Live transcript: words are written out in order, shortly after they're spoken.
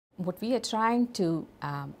What we are trying to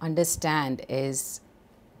understand is,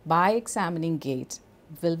 by examining gait,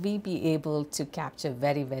 will we be able to capture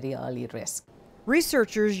very, very early risk?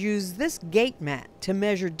 Researchers use this gait mat to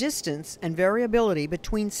measure distance and variability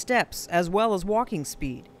between steps as well as walking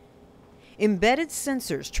speed. Embedded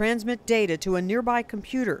sensors transmit data to a nearby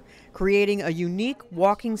computer, creating a unique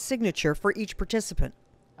walking signature for each participant.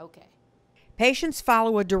 Okay. Patients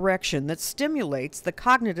follow a direction that stimulates the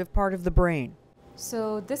cognitive part of the brain.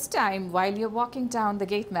 So this time, while you're walking down the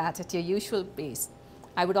gait mat at your usual pace,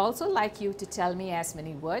 I would also like you to tell me as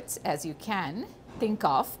many words as you can think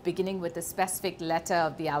of, beginning with a specific letter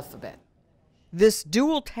of the alphabet. This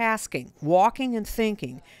dual tasking, walking and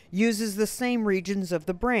thinking, uses the same regions of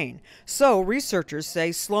the brain. So researchers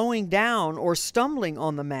say slowing down or stumbling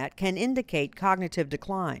on the mat can indicate cognitive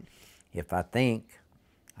decline. If I think,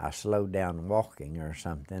 I slow down walking or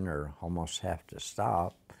something, or almost have to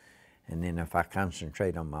stop. And then if I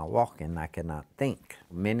concentrate on my walking, I cannot think.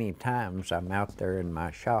 Many times I'm out there in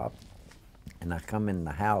my shop and I come in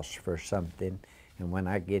the house for something, and when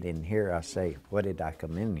I get in here, I say, what did I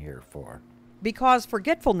come in here for? Because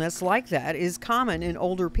forgetfulness like that is common in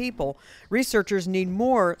older people, researchers need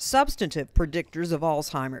more substantive predictors of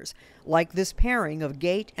Alzheimer's, like this pairing of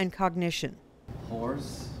gait and cognition.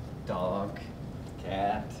 Horse, dog,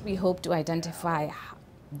 cat. We hope to identify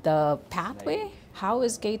the pathway. How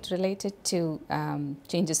is gait related to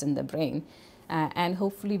changes in the brain? And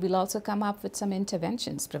hopefully we'll also come up with some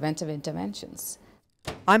interventions, preventive interventions.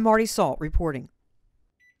 I'm Marty Salt reporting.